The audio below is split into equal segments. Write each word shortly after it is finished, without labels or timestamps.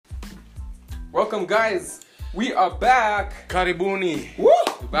Welcome, guys. We are back. Karibuni. Woo!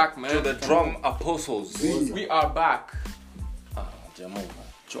 We're back, man. To the drum apostles. We are back. Jamaa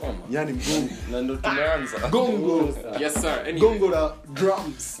choma. Yani mgongo. Na ndo tumeanza. Gongo. Yes, sir. Anyway, Gongo la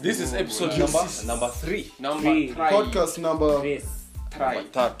drums. This is episode number 3. Number 3. Podcast number 3. 3.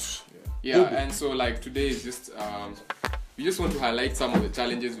 Yeah, and so like today is just we just want to highlight some of the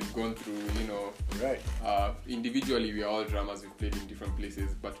challenges we've gone through. You know, right. Individually we are all drummers. We've played in different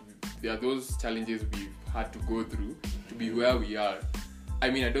places, but there are those challenges we've had to go through to be where we are. I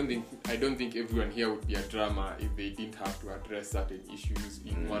mean, I don't think everyone here would be a drummer if they didn't have to address certain issues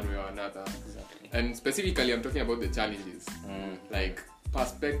in one way or another. Exactly. And specifically, I'm talking about the challenges, like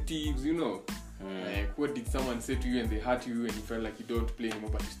perspectives. You know, like what did someone say to you and they hurt you and you felt like you don't play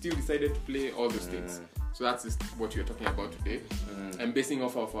anymore, but you still decided to play. All those things. So that's just what we're talking about today. I'm basing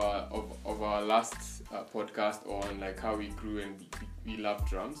off of our last podcast on like how we grew and we love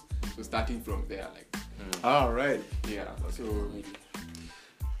drums. So starting from there, like. All right. Yeah. So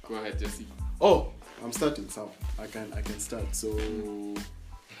go ahead, Jesse. Oh, I'm starting. So I can start. So,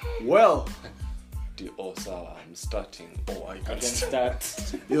 well. Sawa, I'm starting. Oh, I I can can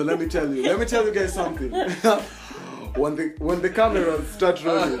start. Yo, let me tell you guys something. when the cameras start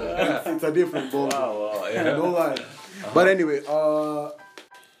rolling, it's a different ball. Wow, yeah. No lie. But anyway, the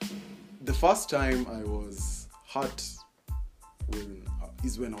first time I was hurt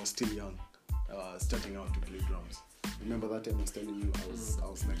is when I was still young, starting out to play drums. Remember that time I was telling you I was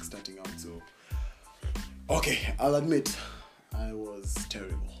like starting out. So, okay, I'll admit I was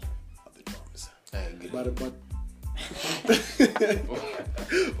terrible at the drums.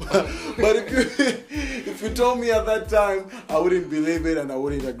 But if you told me at that time, I wouldn't believe it and I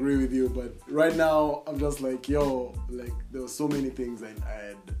wouldn't agree with you. But right now, I'm just like, yo, like there were so many things I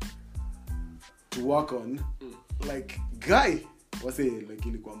had to work on. Like, guy, what's it? Like,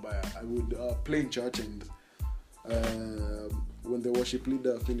 I would play in church and when the worship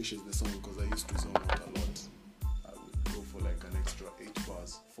leader finishes the song, because I used to zone out a lot, I would go for like an extra 8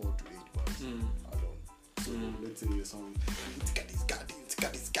 bars, 4 to 8 bars alone. So let's say a song,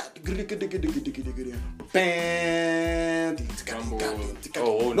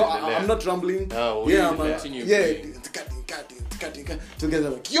 no, I'm not rambling. Together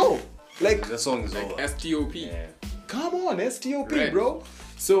like, yo, like the song is like over. STOP. Yeah. come on, STOP, Right. bro.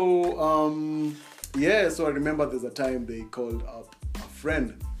 So so I remember there's a time they called up a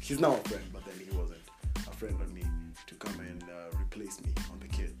friend. He's now a friend, but then he wasn't a friend on me, to come and replace me on the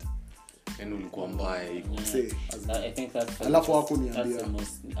kit. And ulikuwa mbaya hivyo. Say, as in, I think that's alafu that's hakuniambia. the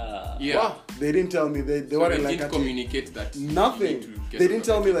most. Yeah. Wow, they didn't tell me. They So weren't they like didn't communicate that. you nothing. need to get They didn't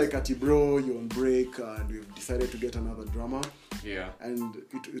tell another- me like, Ati bro, you're on break and we've decided to get another drummer. Yeah. And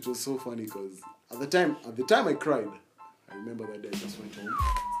it was so funny because at the time I cried. I remember that day I just went home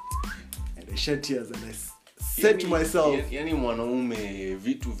and I shed tears and I said to myself, yani mwanaume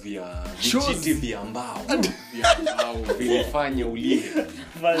vitu vya Shoes. vijiti vya mbao Yeah. Wow. vilifanya ulie.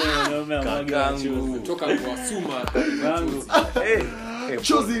 Kakangu. Toka kwa Suma.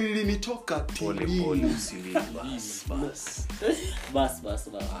 chozi lilinitoka Pole tili. pole usilie bas. Bus.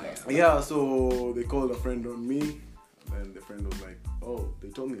 Yeah, so they called a friend on me and the friend was like, oh, they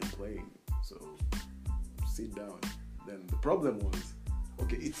told me I'm playing, so sit down. Then the problem was,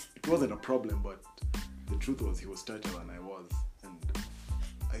 okay, it wasn't a problem, but the truth was he was tighter than I was, and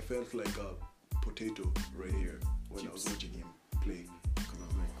I felt like a potato right here when I was watching him playing, because I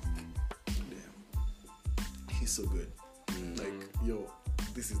was like, damn, he's so good. Like, yo,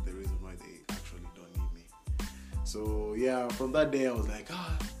 this is the reason why they actually don't need me. So yeah, from that day I was like,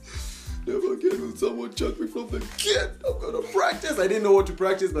 never again will someone chuck me from the kit. I'm gonna practice. I didn't know what to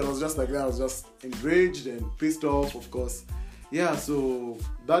practice, but I was just like that. I was just enraged and pissed off, of course. Yeah, so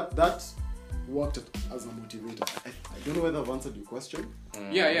that worked as a motivator. I don't know whether I've answered your question.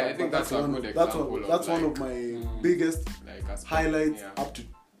 Yeah. I think but that's a good that's example. that's one like, of my biggest like aspect, highlights yeah.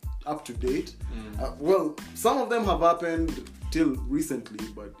 up to date. Well, some of them have happened till recently,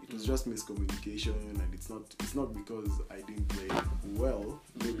 but it was just miscommunication, and it's not because I didn't play well.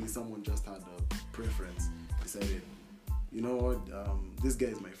 Maybe someone just had a preference, decided, you know what, this guy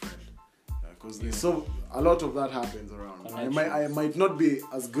is my friend, because so a lot of that happens around. I might not be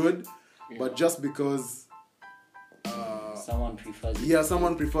as good, but just because Someone prefers. yeah,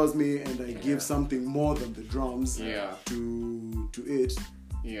 someone prefers me, and I give something more than the drums to it.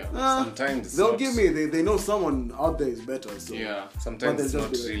 Yeah. Sometimes they'll give me. They know someone out there is better. So Yeah. Sometimes But it's they'll not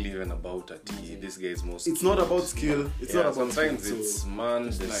just be like- really even about this guy is most. it's not about skill. It's not about sometimes skill. it's So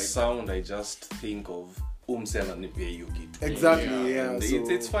the like- sound. I just think of umsema nipea hiyo kitu. exactly. Yeah. Yeah. And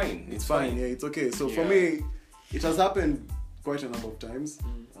So it's fine. It's fine. Yeah, it's okay. So for Yeah. me, it has happened quite a number of times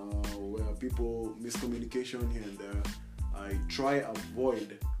where people miscommunication here and there. I try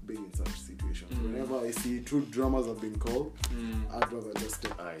avoid being in such situations. Whenever I see two drummers have been called, I'd rather just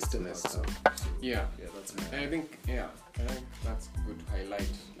step back. So, yeah, that's me. And I think that's good to highlight.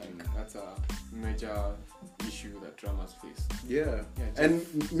 Like that's a major issue that drummers face. Yeah, and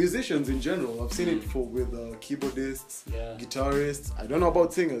musicians in general. I've seen it with keyboardists, guitarists. I don't know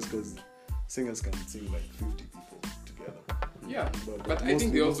about singers because singers can sing like 50 people together. Yeah, but I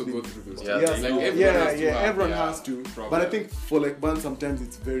think they also go through those. Everyone has to. But I think for like bands, sometimes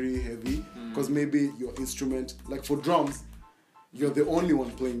it's very heavy because maybe your instrument, like for drums, you're the only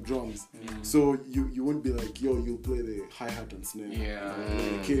one playing drums, so you won't be like, yo, you'll play the hi-hat and snare.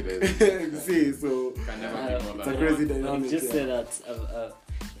 Kick. See, so it's a crazy dynamic. Just say that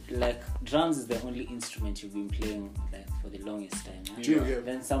like drums is the only instrument you've been playing like for the longest time.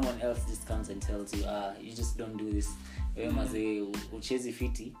 Then someone else just comes and tells you, you just don't do this. Uchezi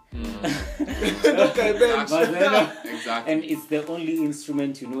fiti. Exactly. And it's the only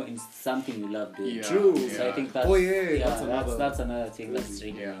instrument and it's something you love doing. True. So I think that's another thing that's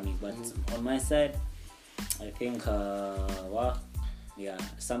really unique. But on my side, I think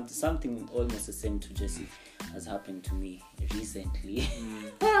something almost the same to Jesse has happened to me recently.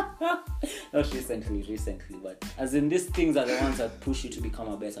 Not recently, but as in these things are the ones that push you to become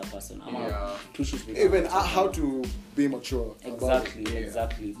a better person. Push you to become even how to be mature.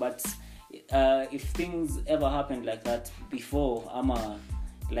 Exactly. But if things ever happened like that before,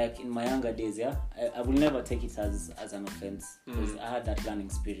 like in my younger days, I will never take it as an offense because I had that learning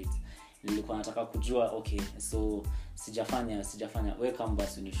spirit. Nilikuwa nataka kujua, okay, so sijafanya we come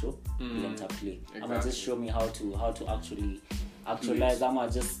basi unishow vile nitaplay. Ama just show me how to actualize, ama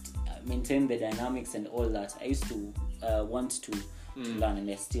just maintain the dynamics and all that. I used to want to learn, and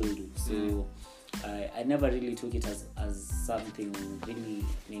I still do. So I never really took it as something really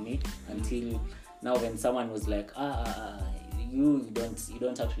unique until now, when someone was like, you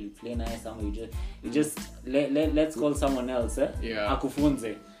don't actually play nice, or you just let's call someone else,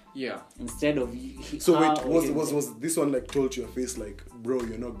 akufunze. Yeah. Instead of so wait, was this one like told to your face like, bro,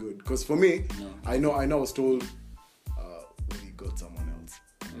 you're not good? Because for me, no. I know I was told we got someone else.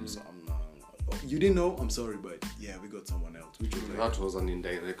 So I'm not. You didn't know? I'm sorry, but yeah, we got someone else. Which was that was an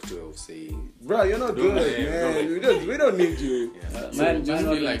indirect way of saying, bro, you're not good, man. We don't need you. Mine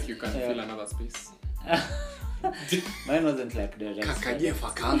feel like you can fill another space. Mine wasn't like direct.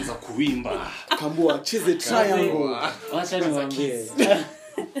 Kakajefa kaanza kuimba. Kambua cheze triangle. Wacha niwaambie.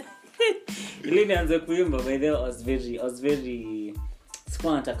 Ili nianze kuimba, by the way, I was very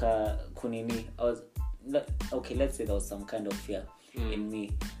sikuwa nataka kunini. Okay, let's say there was some kind of fear in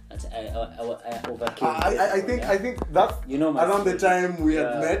me that I overcame. I think that's around the time we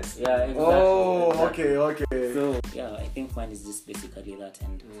had met. Yeah, exactly. Oh, okay. So I think mine is just basically that,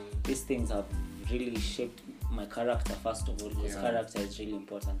 and these things have really shaped my character first of all, because character is really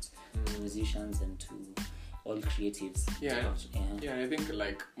important to musicians and to all creatives. I think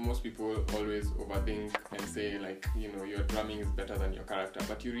like most people always overthink and say like, your drumming is better than your character,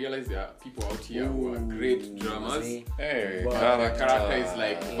 but you realize there are people out here who are great drummers. Hey, their character is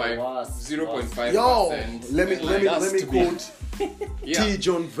like 0.5%. Yo, let me quote T.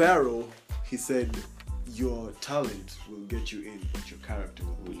 John Varro. He said, your talent will get you in, but your character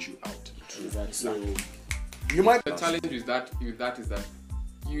will put you out. Exactly. So you might. The challenge with that is that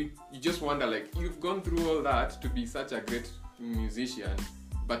you just wonder, like, you've gone through all that to be such a great musician,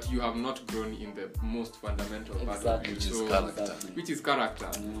 but you have not grown in the most fundamental part of you, which is character.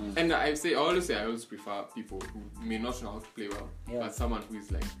 And I always prefer people who may not know how to play well, but someone who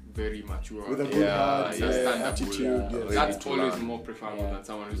is like very mature with a good heart, attitude. That's always more preferable than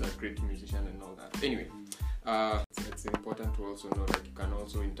someone who's a great musician and all that. Anyway, it's important to also know that you can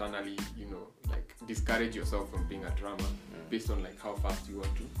also internally, like discourage yourself from being a drummer based on like how fast you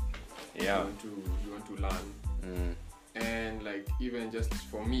want to, you want to learn. And like even just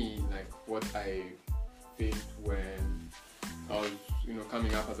for me, like what I faced when I was,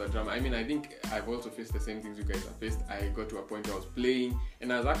 coming up as a drummer. I mean, I think I've also faced the same things you guys have faced. I got to a point where I was playing,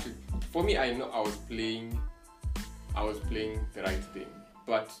 and I was actually, for me, I know I was playing the right thing,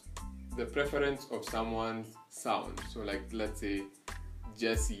 but the preference of someone's sound. So like, let's say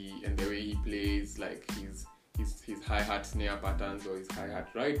Jesse and the way he plays, like his hi-hat snare patterns or his hi-hat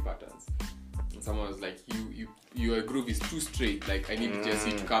ride patterns. And someone was like, your groove is too straight. Like I need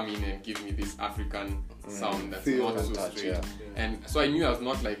Jesse to come in and give me this African sound that's not so straight. And so I knew I was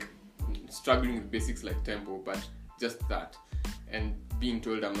not like struggling with basics like tempo, but just that. And being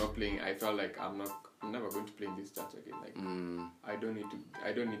told I'm not playing, I felt like I'm never going to play in this church again. Like I don't need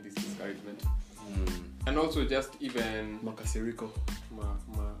this discouragement. And also just even Makasiriko.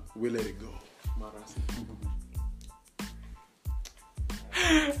 We let it go. Marasi.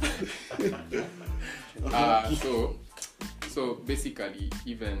 So basically,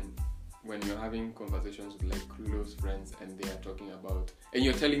 even when you're having conversations with like close friends and they are talking about, and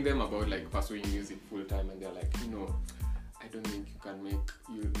you're telling them about like pursuing music full time, and they're like, I don't think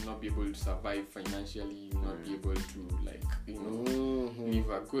you'll not be able to survive financially, you'll not be able to like, live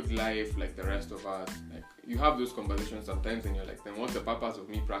a good life like the rest of us. Like you have those conversations sometimes and you're like, then what's the purpose of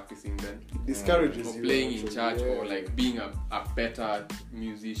me practicing then? It discourages or you. playing in church or like being a better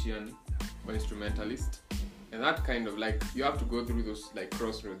musician or instrumentalist. And that kind of like, you have to go through those like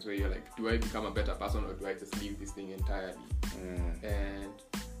crossroads where you're like, do I become a better person or do I just leave this thing entirely? And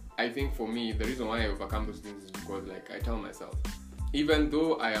I think for me, the reason why I overcome those things is because like I tell myself, even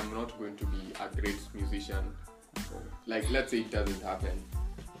though I am not going to be a great musician, or, like let's say it doesn't happen,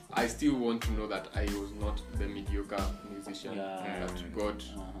 I still want to know that I was not the mediocre musician that God,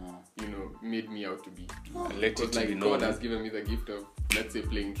 made me out to be. Because like God has given me the gift of, let's say,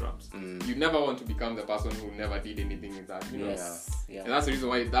 playing drums. You never want to become the person who never did anything with that, know. And that's the reason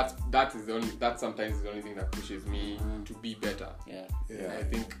why that sometimes is the only thing that pushes me to be better. I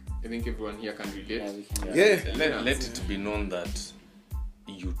think everyone here can relate. Let it be known that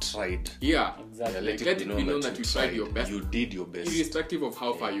you tried. Exactly. Let it be known that you tried your best. You did your best. Irrespective of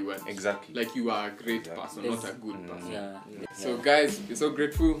how far you went. Exactly. Like you are a great person, not a good person. So Yeah. guys, we're so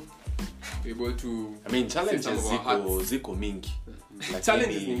grateful to be able to challenges say some of our hearts. ziko mingi.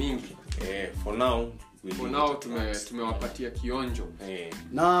 Challenges ni mingi. For now tumewapatia kionjo.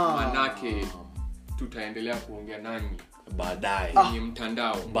 Manake tutaendelea kuongea nanyi baadaye kwenye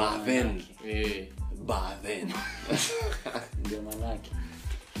mtandao. Then. Ndio manake.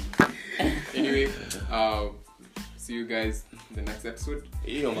 Anyway, see you guys in the next episode.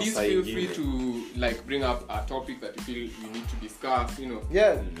 Please feel free to like bring up a topic that you feel you need to discuss,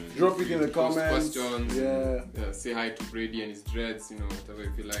 drop it in the comments. Questions. Say hi to Brady and his dreads, whatever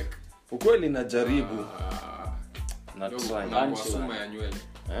you feel like. Ukweli najaribu na try kuwasuma ya nywele.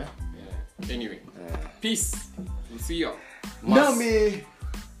 Anyway, peace. We'll see you. Nami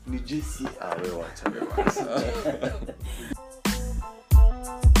ni JC awe wacha.